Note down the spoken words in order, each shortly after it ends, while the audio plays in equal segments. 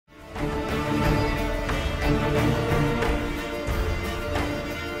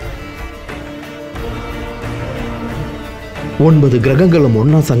9 கிரகங்களும்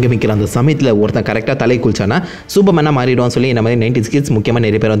ஒன்றா சங்கமிக்கிற அந்த சமயத்தில் ஒருத்தன் கரெக்டாக தலை குளிச்சானா சூப்பர்மேனாக மாறிடுவான்னு சொல்லி இந்த மாதிரி 90s கிட்ஸ் முக்கியமாக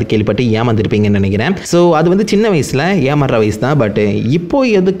நிறைய பேர் வந்து கேள்விப்பட்டு ஏமாந்துருப்பீங்கன்னு நினைக்கிறேன். ஸோ அது வந்து சின்ன வயசில் ஏமாறுற வயசு தான். பட் இப்போ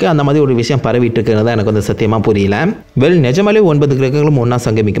எதுக்கு அந்த மாதிரி ஒரு விஷயம் பரவிட்டு இருக்கிறதா எனக்கு வந்து சத்தியமாக புரியல. நிஜமாலே 9 கிரகங்களும் ஒன்றா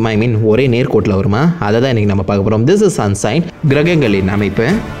சங்கமிக்குமா, ஐ மீன் ஒரே நேர்கோட்டில் வருமா, அதை தான் இன்றைக்கி நம்ம பார்க்க போகிறோம். திஸ் இஸ் சன்சைன் கிரகங்களின் அமைப்பு.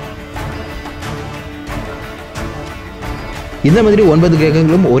 இந்த மாதிரி 9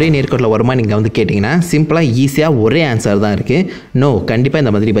 கிரகங்களும் ஒரே நேர்கோட்டில் வருமா நீங்கள் வந்து கேட்டிங்கன்னா சிம்பிளாக ஈஸியாக ஒரே ஆன்சர் தான் இருக்குது. நோ, கண்டிப்பாக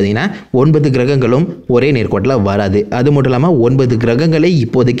இந்த மாதிரி பார்த்தீங்கன்னா 9 கிரகங்களும் ஒரே நேர்கோட்டில் வராது. அது மட்டும் இல்லாமல் 9 கிரகங்களே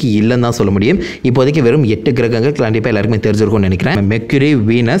இப்போதைக்கு இல்லைன்னு தான் சொல்ல முடியும். இப்போதைக்கு வெறும் 8 கிரகங்கள் கண்டிப்பாக எல்லாருக்குமே தெரிஞ்சிருக்கும்னு நினைக்கிறேன். Mercury,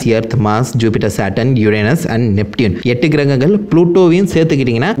 Venus, earth, Mars, Jupiter, Saturn, Uranus and Neptune 8 கிரகங்கள். ப்ளூட்டோவையும்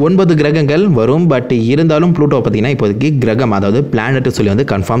சேர்த்துக்கிட்டிங்கன்னா 9 கிரகங்கள் வரும். பட் இருந்தாலும் ப்ளூட்டோ பார்த்தீங்கன்னா இப்போதைக்கு கிரகம், அதாவது பிளானட் சொல்லி வந்து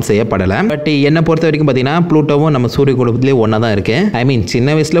கன்ஃபார்ம் செய்யப்படலை. பட் என்னை பொறுத்த வரைக்கும் பார்த்தீங்கன்னா ப்ளூட்டோவும் நம்ம சூரிய குடும்பத்திலே தான் இருக்கு. ஐ மீன்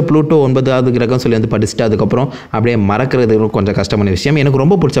சின்ன வயசுல ப்ளூட்டோ 9வது கிரகம் சொல்லி வந்து படிச்சுட்டு அதுக்கப்புறம் அப்படியே மறக்கிறது கொஞ்சம் கஷ்டமான விஷயம். எனக்கு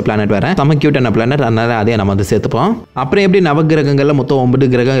ரொம்ப பிடிச்ச பிளானட் வேற, செம கியூட்டான பிளானட், அதனால அதே நம்ம வந்து சேர்த்துப்போம். அப்புறம் எப்படி நவகிரகங்கள்ல மொத்தம் 9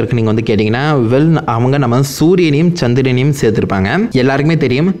 கிரகம் இருக்கு நீங்க வந்து கேட்டீங்கன்னா அவங்க நம்ம சூரியனையும் சந்திரனையும் சேர்த்திருப்பாங்க. எல்லாருக்குமே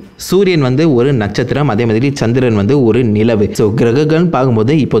தெரியும் சூரியன் வந்து ஒரு நட்சத்திரம், அதே மாதிரி சந்திரன் வந்து ஒரு நிலவு. ஸோ கிரகங்கள்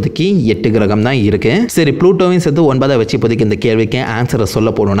பார்க்கும்போது இப்போதைக்கு 8 கிரகம் தான் இருக்கு. சரி, ப்ளூட்டோவையும் சேர்த்து 9 வச்சு இப்போதைக்கு இந்த கேள்விக்கு ஆன்சரை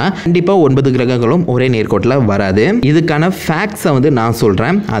சொல்ல போனோம்னா கண்டிப்பா 9 கிரகங்களும் ஒரே நேர்கோட்டில் வராது. இதுக்கான ஃபேக்ட்ஸை வந்து நான்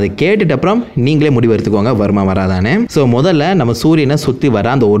சொல்கிறேன், அதை கேட்டுட்டு அப்புறம் நீங்களே முடிவு எடுத்துக்கோங்க வருமா வராதானே. ஸோ முதல்ல நம்ம சூரியனை சுற்றி வர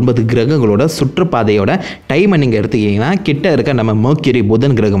அந்த 9 கிரகங்களோட சுற்றுப்பாதையோட டைமை நீங்கள் எடுத்துக்கிட்டீங்கன்னா கிட்ட இருக்க நம்ம மெர்க்குரி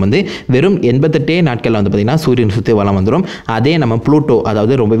புதன் கிரகம் வந்து வெறும் 88 நாட்களில் வந்து பார்த்தீங்கன்னா சூரியன் சுற்றி வளம் வந்துடும். அதே நம்ம ப்ளூட்டோ,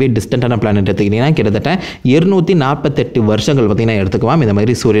 அதாவது ரொம்பவே டிஸ்டன்டான பிளானட் எடுத்துக்கிட்டிங்கன்னா கிட்டத்தட்ட 248 வருஷங்கள் பார்த்தீங்கன்னா எடுத்துக்குவோம் இந்த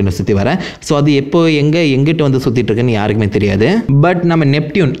மாதிரி சூரியனை சுற்றி வர. ஸோ அது எப்போ எங்கிட்ட வந்து சுற்றிட்டு இருக்குன்னு யாருக்குமே தெரியாது. பட் நம்ம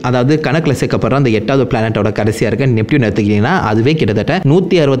நெப்டியூன், அதாவது கணக்கில் சேர்க்கப்படுற அந்த 8வது பிளானட்டோட கடைசியாக இருக்க நெப்டியூன் எடுத்துக்கிட்டீங்கன்னா அதுவே கிட்டத்தட்ட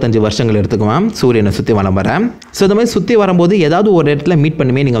 165 வருஷங்கள் எடுத்துக்குவான் சூரியனை சுற்றி வளம் வர. ஸோ இந்த மாதிரி சுற்றி வரும்போது ஏதாவது ஒரு இடத்துல மீட்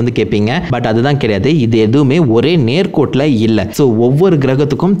பண்ணுமே நீங்கள் வந்து கேட்பீங்க. பட் அதுதான் கிடையாது, இது எதுவுமே ஒரே நேர்கோட்டில் இல்லை. ஸோ ஒவ்வொரு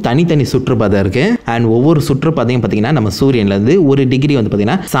கிரகத்துக்கும் தனித்தனி சுற்றுப்பாதை இருக்கு. அண்ட் ஒவ்வொரு சுற்றுப்பாதையும் பார்த்தீங்கன்னா நம்ம சூரியன்லேருந்து ஒரு டிகிரி வந்து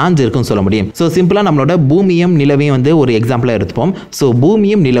பார்த்தீங்கன்னா சாஞ்சு இருக்குன்னு சொல்ல முடியும். ஸோ சிம்பிளாக நம்மளோட பூமியும் நிலவையும் வந்து ஒரு எக்ஸாம்பிளாக எடுத்துப்போம். ஸோ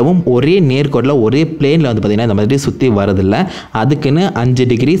பூமியும் நிலவும் ஒரே நேர்கோட்டில் ஒரே பிளேனில் வந்து பார்த்தீங்கன்னா இந்த மாதிரி சுற்றி வரதில்லை. அதுக்குன்னு 5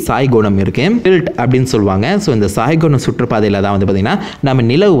 டிகிரி சாய்கோணம் இருக்கு, டில்ட் அப்படின்னு சொல்லுவாங்க. ஸோ இந்த சாய்கோணம் சுற்றுப்பாதையில் தான் வந்து பார்த்தீங்கன்னா நம்ம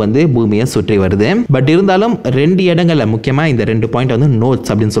நிலவு வந்து பூமியை சுற்றி வருது. பட் இருந்தாலும் 2 இடங்கள்ல, முக்கியமாக இந்த 2 பாயிண்ட் வந்து நோட்ஸ்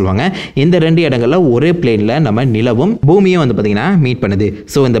அப்படின்னு சொல்லுவாங்க. இந்த 2 இடங்கள்ல ஒரே பிளேனில் நம்ம நிலவும் பூமியும் வந்து பார்த்தீங்கன்னா மீட் பண்ணுது.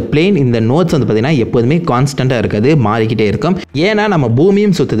 ஸோ இந்த பிளேன், இந்த நோட்ஸ் வந்து பார்த்தீங்கன்னா எப்போதுமே கான்ஸ்டன்ட்டாக இருக்காது, மாறிக்கிட்டே இருக்கும். ஏன்னா நம்ம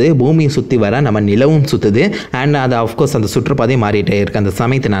பூமியும் சுற்றுது, பூமியை சுற்றி வர நம்ம நிலவும் சுற்றுது. அண்ட் அது ஆஃப்கோர்ஸ் அந்த சுற்றுப்பாதை மாறிட்டே இருக்கு. அந்த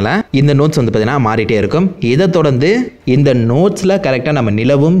சமயத்தினால இந்த நோட்ஸ் வந்து பார்த்தீங்கன்னா மாறிட்டே இருக்கும். இதை தொடர்ந்து இந்த நோட்ஸில் கரெக்டாக நம்ம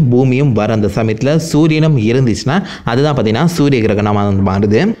நிலவும் பூமியும் வர அந்த சமயத்தில் சூரியனும் இருந்துச்சுன்னா அதுதான் பார்த்தீங்கன்னா சூரிய கிரகணமாக வந்து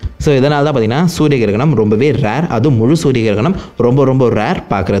மாறுது. ஸோ இதனால தான் பார்த்தீங்கன்னா சூரிய கிரகணம் ரொம்பவே ரேர், அதுவும் முழு சூரிய கிரகணம் ரொம்ப ரொம்ப ரேர்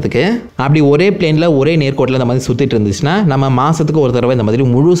பார்க்குறதுக்கு. அப்படி ஒரே பிளேனில் ஒரே நேர்கோட்டில் இந்த மாதிரி சுற்றிட்டு இருந்துச்சுன்னா நம்ம மாதத்துக்கு ஒரு தடவை இந்த மாதிரி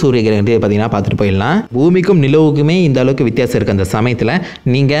முழு சூரிய கிரகணத்தை பார்த்தீங்கன்னா பார்த்துட்டு போயிடலாம். பூமிக்கும் நிலவுக்குமே இந்த அளவுக்கு வித்தியாசம் இருக்குது. அந்த சமயத்தில்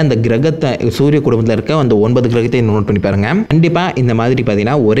நீங்கள் அந்த கிரகத்தை, சூரிய குடும்பத்தில் இருக்க அந்த 9 கிரகத்தை நோட் பண்ணி பாருங்க. கண்டிப்பாக இந்த மாதிரி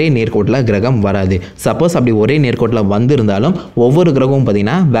பார்த்தீங்கன்னா ஒரே நேர்கோட்டில் கிரகம் வராது. சப்போஸ் அப்படி ஒரே நேர்கோட்டில் வந்திருந்தாலும் ஒவ்வொரு கிரகமும்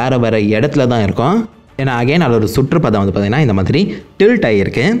பார்த்தீங்கன்னா வேற வேற இடத்துல தான் இருக்கும். ஏன்னா அகைன் அதோட சுற்றுப்பாதை வந்து பார்த்தீங்கன்னா இந்த மாதிரி டில்ட்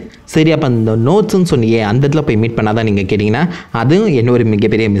ஆகியிருக்கு. சரி, அப்போ அந்த நோட்ஸ்ன்னு சொன்னியே அந்த இடத்துல போய் மீட் பண்ணாதான் நீங்கள் கேட்டிங்கன்னா அதுவும் என்ன ஒரு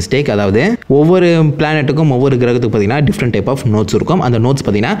மிகப்பெரிய மிஸ்டேக். அதாவது ஒவ்வொரு பிளானட்டுக்கும் ஒவ்வொரு கிரகத்துக்கும் பார்த்தீங்கன்னா டிஃப்ரெண்ட் டைப் ஆஃப் நோட்ஸ் இருக்கும். அந்த நோட்ஸ்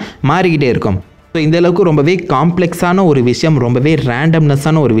பார்த்தீங்கன்னா மாறிக்கிட்டே இருக்கும். ஸோ இந்த அளவுக்கு ரொம்பவே காம்ப்ளெக்ஸான ஒரு விஷயம், ரொம்பவே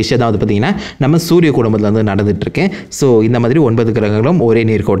ரேண்டம்னஸான ஒரு விஷயம் தான் வந்து பார்த்தீங்கன்னா நம்ம சூரிய குடும்பத்தில் வந்து நடந்துகிட்ருக்கு. ஸோ இந்த மாதிரி 9 கிரகங்களும் ஒரே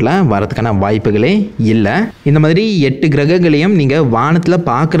நேர்கோட்டில் வரதுக்கான வாய்ப்புகளே இல்லை. இந்த மாதிரி 8 கிரகங்களையும் நீங்கள் வானத்தில்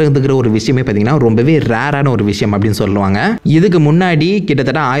பார்க்குறதுங்கிற ஒரு விஷயமே பார்த்தீங்கன்னா ரொம்பவே ரேரான ஒரு விஷயம் அப்படின்னு சொல்லுவாங்க. இதுக்கு முன்னாடி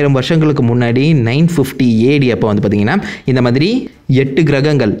கிட்டத்தட்ட 1000 வருஷங்களுக்கு முன்னாடி 950 AD அப்போ வந்து பார்த்தீங்கன்னா இந்த மாதிரி 8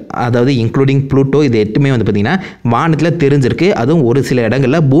 கிரகங்கள், அதாவது இன்க்ளூடிங் ப்ளூட்டோ, இது 8மே வந்து பார்த்தீங்கன்னா வானத்தில் தெரிஞ்சிருக்கு. அதுவும் ஒரு சில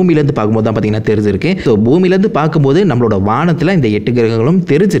இடங்களில் பூமியிலேருந்து பார்க்கும்போது தான் பார்த்தீங்கன்னா தெரிஞ்சிருக்கு. ஸோ பூமியிலேருந்து பார்க்கும்போது நம்மளோட வானத்தில் இந்த 8 கிரகங்களும்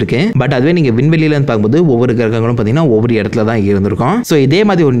தெரிஞ்சிருக்கு. பட் அதுவே நீங்கள் விண்வெளியிலேருந்து பார்க்கும்போது ஒவ்வொரு கிரகங்களும் பார்த்தீங்கன்னா ஒவ்வொரு இடத்துல தான் இருந்திருக்கும். ஸோ இதே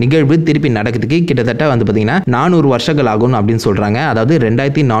மாதிரி ஒரு நிகழ்வு திருப்பி நடக்கிறதுக்கு கிட்டத்தட்ட வந்து பார்த்தீங்கன்னா 400 வருஷங்கள் ஆகும் அப்படின்னு சொல்கிறாங்க. அதாவது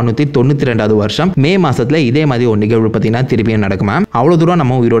 2492 வருஷம் மே மாதத்தில் இதே மாதிரி ஒரு நிகழ்வு பார்த்தீங்கன்னா திருப்பியும் நடக்குமா. அவ்வளோ தூரம்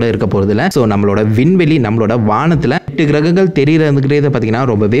நம்ம உயிரோட இருக்க போகிறது இல்லை. ஸோ நம்மளோட விண்வெளி, நம்மளோட வானத்தில் 8 கிரகங்கள் தெரிகிறது பார்த்தீங்கன்னா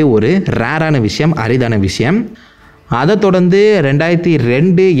ரொம்பவே ஒரு ரேரான விஷயம், அரிதான விஷயம். அதை தொடர்ந்து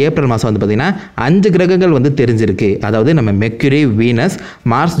 2002 ஏப்ரல் மாதம் வந்து பார்த்தீங்கன்னா 5 கிரகங்கள் வந்து தெரிஞ்சிருக்கு. அதாவது நம்ம mercury, Venus,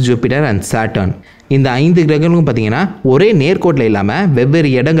 Mars, Jupiter and Saturn இந்த 5 கிரகங்களும் பார்த்தீங்கன்னா ஒரே நேர்கோட்டில் இல்லாமல் வெவ்வேறு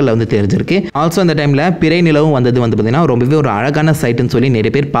இடங்களில் வந்து தெரிஞ்சிருக்கு. ஆல்சோ அந்த டைமில் பிறை நிலவும் வந்தது வந்து பார்த்தீங்கன்னா ரொம்பவே ஒரு அழகான சைட்டுன்னு சொல்லி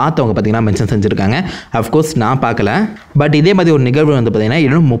நிறைய பேர் பார்த்தவங்க பார்த்தீங்கன்னா மென்ஷன் செஞ்சுருக்காங்க. அஃப்கோர்ஸ் நான் பார்க்கல. பட் இதே மாதிரி ஒரு நிகழ்வு வந்து பார்த்தீங்கன்னா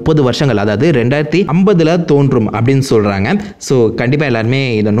இன்னும் 30 வருஷங்கள், அதாவது 2050 தோன்றும் அப்படின்னு சொல்கிறாங்க. ஸோ கண்டிப்பாக எல்லாருமே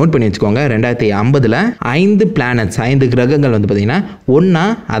இதை நோட் பண்ணி வச்சுக்கோங்க. 2050 5 பிளானட்ஸ், 5 கிரகங்கள் வந்து பார்த்தீங்கன்னா ஒன்றா,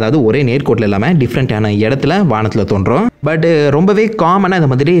 அதாவது ஒரே நேர்கோட்டில் இல்லாமல் டிஃப்ரெண்ட்டான இடத்துல வானத்தில் தோன்றும். பட் ரொம்பவே காமனாக இந்த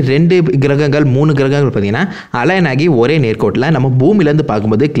மாதிரி 2 கிரகங்கள் 3 கிரகங்கள் பார்த்தீங்கன்னா அலைன் ஆகி ஒரே நேர்கோட்டில் நம்ம பூமியிலேருந்து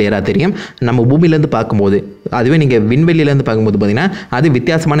பார்க்கும்போது கிளியராக தெரியும். நம்ம பூமியிலேருந்து பார்க்கும்போது, அதுவே நீங்கள் விண்வெளியிலேருந்து பார்க்கும்போது பார்த்தீங்கன்னா அது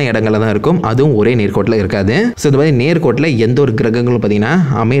வித்தியாசமான இடங்களில் தான் இருக்கும். அதுவும் ஒரே நேர்கோட்டில் இருக்காது. ஸோ இந்த மாதிரி நேர்கோட்டில் எந்த ஒரு கிரகங்களும் பார்த்தீங்கன்னா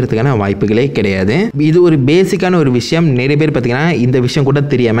அமையறதுக்கான வாய்ப்புகளே கிடையாது. இது ஒரு பேசிக்கான ஒரு விஷயம். நிறைய பேர் பார்த்தீங்கன்னா இந்த விஷயம் கூட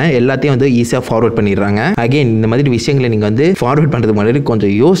தெரியாமல் எல்லாத்தையும் வந்து ஈஸியாக ஃபார்வர்ட் பண்ணிடுறாங்க. அகைன் இந்த மாதிரி விஷயங்களை நீங்கள் வந்து ஃபார்வர்ட் பண்ணுறதுக்கு முன்னாடி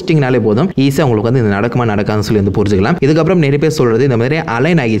கொஞ்சம் யோசிச்சிங்கனாலே போதும், ஈஸியாக உங்களுக்கு வந்து இது நடக்குமா நடக்காதுன்னு சொல்லி வந்து புரிஞ்சுக்கலாம். இதுக்கப்புறம் நிறைய பேர் சொல்கிறது இந்த மாதிரி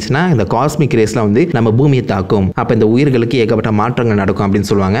அலைன் ஆகிடுச்சுன்னா இந்த காஸ்மிக் ரேஸ்லாம் வந்து நம்ம பூமியை தாக்கும், அப்போ இந்த உயிர்களுக்கு ஏகப்பட்ட மாற்றங்கள் நடக்கும் அப்படின்னு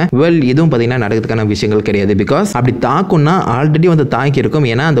சொல்லுவாங்க. இதுவும் பார்த்தீங்கன்னா நடக்கிறதுக்கான விஷயங்கள் கிடையாது. பிகாஸ் அப்படி தாக்கும்னா ஆல்ரெடி வந்து தாக்கி இருக்கும்.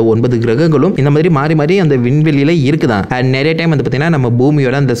 ஏன்னா அந்த 9 கிரகங்களும் இந்த மாதிரி மாறி மாறி அந்த விண்வெளியில இருக்குதான். நிறைய டைம் வந்து பார்த்தீங்கன்னா நம்ம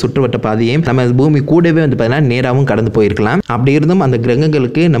பூமியோட அந்த சுற்றுவட்ட பாதையும் நம்ம பூமி கூடவே வந்து பார்த்தீங்கன்னா நேராகவும் கடந்து போயிருக்கலாம். அப்படி இருந்தும் அந்த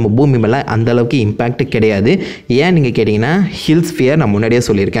கிரகங்களுக்கு நம்ம பூமி மேலே அந்த அளவுக்கு இம்பாக்ட் கிடையாது. ஏன் நீங்கள் கேட்டிங்கன்னா ஹில் ஸ்பியர் நான் முன்னாடியே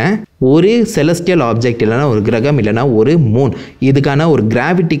சொல்லியிருக்கேன். ஒரு செலஸ்டியல் ஆப்ஜெக்ட் இல்லைனா ஒரு கிரகம் இல்லைனா ஒரு மூன், இதுக்கான ஒரு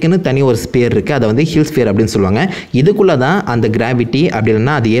கிராவிட்டிக்குன்னு தனி ஒரு ஸ்பியர் இருக்குது. அதை வந்து ஹில் ஸ்பியர் அப்படின்னு சொல்லுவாங்க. இதுக்குள்ளே தான் அந்த கிராவிட்டி அப்படி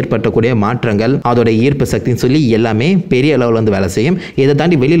இல்லைன்னா அது ஏற்பட்டக்கூடிய மாற்றங்கள், அதோட ஈர்ப்பு சக்தின்னு சொல்லி எல்லாமே பெரிய அளவில் வந்து வேலை செய்யும். இதை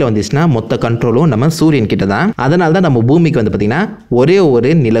தாண்டி வெளியில் வந்துச்சுன்னா மொத்த கண்ட்ரோலும் நம்ம சூரியன் கிட்ட தான். அதனால தான் நம்ம பூமிக்கு வந்து பார்த்திங்கன்னா ஒரே ஒரு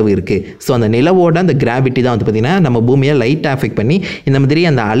நிலவு இருக்குது. ஸோ அந்த நிலவோட அந்த கிராவிட்டி தான் வந்து பார்த்திங்கன்னா நம்ம பூமியை லைட்டாக அஃபெக்ட் பண்ணி இந்த மாதிரி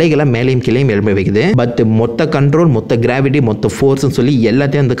அந்த அலைகளை மேலேயும் கீழேயும் எழுப்ப வைக்குது. பட் மொத்த கண்ட்ரோல், மொத்த கிராவிட்டி, மொத்த ஃபோர்ஸ்னு சொல்லி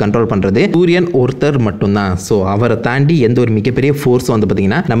எல்லாத்தையும் வந்து கண்ட்ரோல் பண்ணுறது சூரியன் ஒருத்தர் மட்டும்தான். ஸோ அவரை தாண்டி எந்த ஒரு மிகப்பெரிய ஃபோர்ஸ் வந்து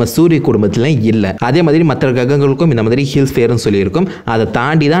பார்த்தீங்கன்னா நம்ம சூரிய குடும்பத்தில் இல்லை. அதே மாதிரி மற்ற கிரகங்களுக்கும் இந்த மாதிரி ஹில் ஸ்பியர்னு சொல்லி இருக்கும். அதை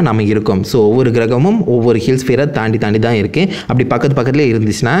தாண்டி தான் நம்ம இருக்கோம். ஸோ ஒவ்வொரு கிரகமும் ஒவ்வொரு ஹில் ஸ்பியரை தாண்டி தான் இருக்கு. அப்படி பக்கத்துல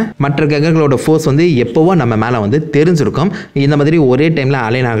இருந்துச்சுன்னா மற்ற கிரகங்களோட ஃபோர்ஸ் வந்து எப்போவோ நம்ம மேலே வந்து தெரிஞ்சிருக்கும். இந்த மாதிரி ஒரே டைமில்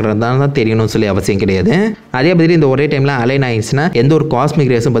அலைன் ஆகிறது தான் தெரியணும்னு சொல்லி அவசியம் கிடையாது. அதே மாதிரி இந்த ஒரே டைமில் அலைன் ஆயிடுச்சுன்னா எந்த ஒரு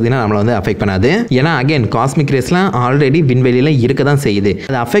காஸ்மிக் ரேஸும் பார்த்தீங்கன்னா நம்மளை வந்து அஃபெக்ட் பண்ணாது. ஏன்னா அகைன் காஸ்மிக் ரேஸ்லாம் ஆல்ரெடி விண்வெளியில் இருக்க தான் செய்யுது.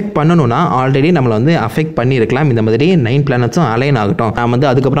 அதை அஃபெக்ட் பண்ணணும்னா ஆல்ரெடி நம்மளை வந்து அஃபெக்ட் பண்ணியிருக்கலாம். இந்த மாதிரி 9 பிளானட்ஸும் அலைன் ஆகட்டும், நம்ம வந்து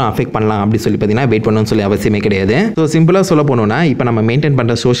அதுக்கப்புறம் அஃபெக்ட் பண்ணலாம் அப்படி சொல்லி பார்த்தீங்கன்னா வெயிட் பண்ணணும்னு சொல்லி அவசியமே கிடையாது. ஸோ சிம்பிளாக சொல்ல போனோம்னா இப்போ நம்ம மெயின்டைன்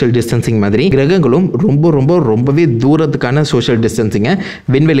பண்ணுற சோஷியல் டிஸ்டன்சிங் மாதிரி கிரகங்களும் ரொம்பவே தூரத்துக்கான சோஷியல் டிஸ்டன்சிங்கை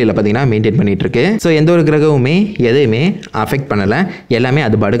விண்வெளியில் பார்த்தீங்கன்னா மெயின்டைன் பண்ணிட்டு இருக்கு. ஸோ எந்த ஒரு கிரகமுமே எதையுமே அஃபெக்ட் பண்ணலை. எல்லாமே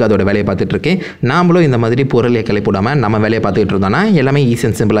அது பாட்டுக்கு அதோட வேலையை பார்த்துட்டு இருக்கு. நாமளும் இந்த மாதிரி பொருளை கிளப்பிடாமல் நம்ம வேலையை பார்த்துக்கிட்டு இருந்தோம்னா எல்லாமே ஈஸி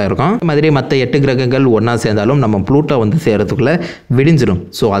அண்ட் சிம்பிளாக இருக்கும். இந்த மாதிரி மற்ற 8 கிரகங்கள் ஒன்றா சேர்ந்தாலும் நம்ம ப்ளூட்டோ வந்து சேர்றதுக்குள்ள விடிஞ்சிடும்.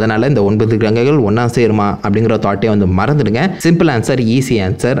 ஸோ அதனால் இந்த 9 கிரகங்கள் ஒன்றா சேருமா அப்படிங்கிற தாட்டே வந்து மறந்துடுங்க. Simple answer, easy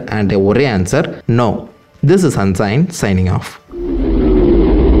answer and ஒரே answer no. This is Sunshine signing off.